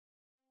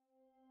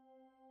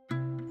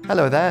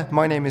Hello there,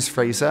 my name is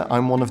Fraser.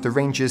 I'm one of the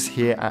rangers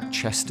here at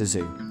Chester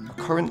Zoo.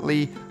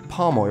 Currently,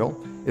 palm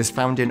oil is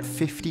found in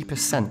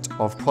 50%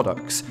 of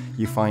products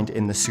you find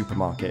in the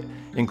supermarket,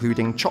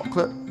 including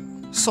chocolate,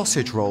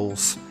 sausage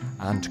rolls,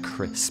 and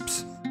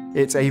crisps.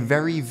 It's a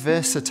very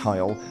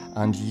versatile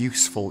and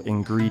useful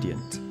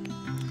ingredient.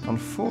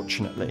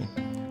 Unfortunately,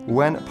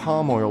 when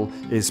palm oil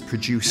is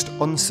produced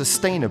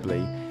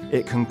unsustainably,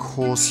 it can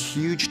cause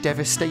huge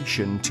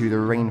devastation to the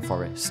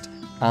rainforest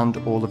and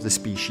all of the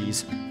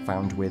species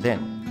found within.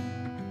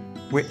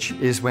 Which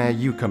is where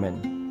you come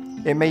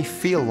in. It may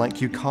feel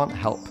like you can't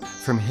help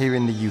from here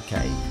in the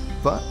UK,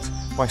 but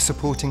by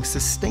supporting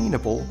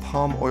sustainable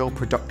palm oil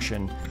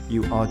production,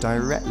 you are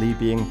directly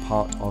being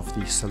part of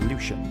the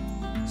solution.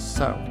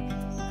 So,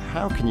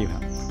 how can you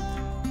help?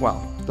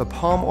 Well, the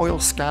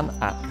PalmOil Scan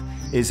App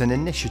is an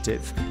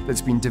initiative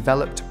that's been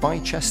developed by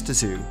Chester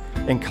Zoo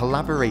in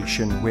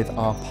collaboration with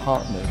our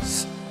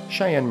partners,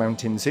 Cheyenne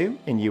Mountain Zoo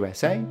in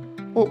USA,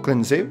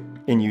 Auckland Zoo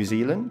in New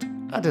Zealand,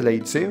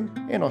 Adelaide Zoo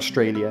in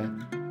Australia,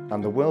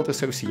 and the World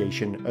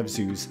Association of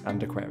Zoos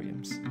and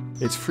Aquariums.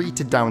 It's free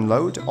to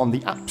download on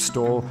the App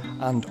Store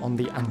and on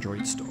the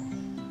Android Store.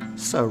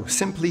 So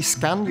simply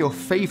scan your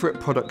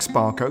favourite products'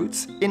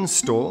 barcodes in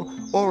store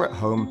or at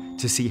home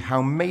to see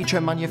how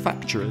major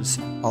manufacturers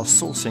are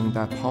sourcing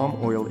their palm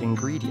oil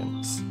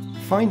ingredients.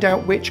 Find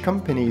out which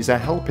companies are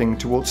helping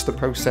towards the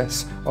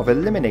process of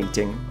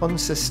eliminating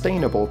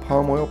unsustainable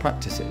palm oil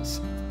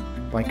practices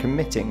by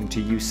committing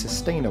to use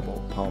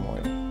sustainable palm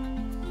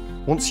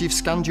oil. Once you've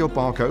scanned your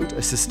barcode,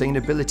 a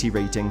sustainability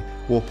rating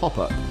will pop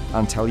up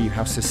and tell you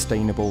how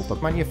sustainable the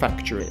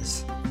manufacturer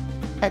is.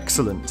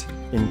 Excellent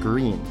in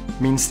green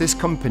means this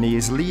company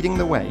is leading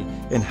the way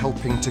in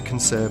helping to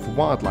conserve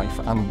wildlife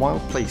and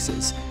wild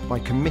places by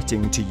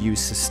committing to use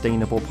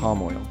sustainable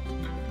palm oil.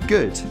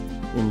 Good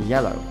in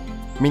yellow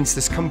means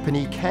this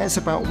company cares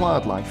about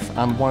wildlife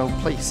and wild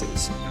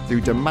places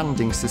through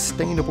demanding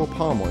sustainable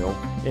palm oil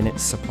in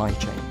its supply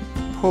chain.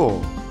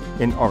 Poor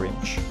in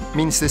orange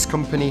means this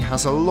company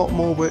has a lot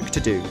more work to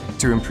do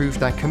to improve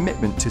their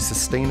commitment to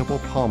sustainable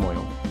palm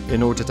oil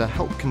in order to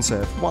help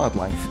conserve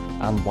wildlife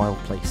and wild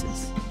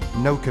places.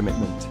 No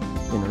commitment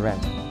in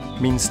red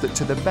means that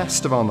to the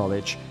best of our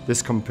knowledge,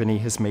 this company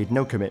has made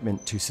no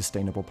commitment to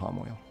sustainable palm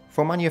oil.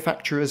 For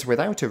manufacturers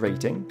without a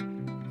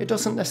rating, it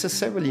doesn't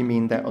necessarily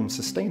mean they're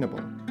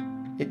unsustainable.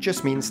 It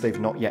just means they've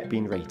not yet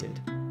been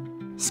rated.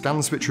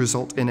 Scans which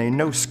result in a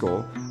no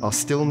score are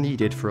still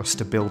needed for us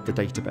to build the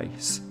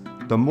database.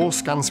 The more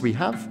scans we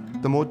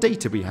have, the more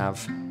data we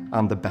have,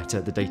 and the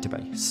better the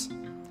database.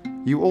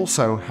 You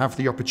also have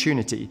the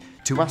opportunity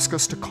to ask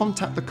us to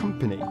contact the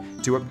company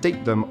to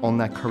update them on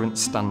their current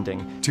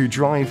standing to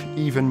drive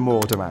even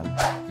more demand.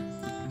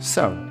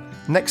 So,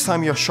 next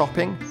time you're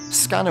shopping,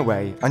 scan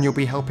away and you'll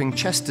be helping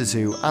Chester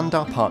Zoo and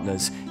our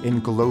partners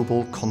in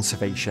global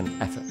conservation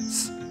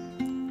efforts.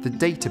 The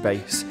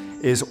database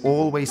is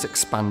always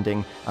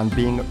expanding and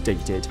being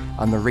updated,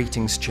 and the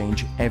ratings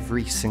change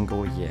every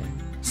single year.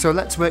 So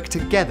let's work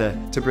together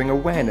to bring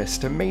awareness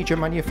to major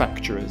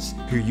manufacturers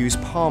who use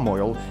palm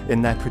oil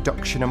in their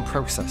production and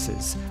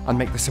processes and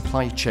make the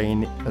supply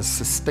chain as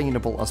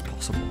sustainable as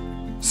possible.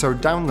 So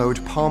download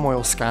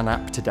PalmOil Scan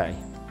App today.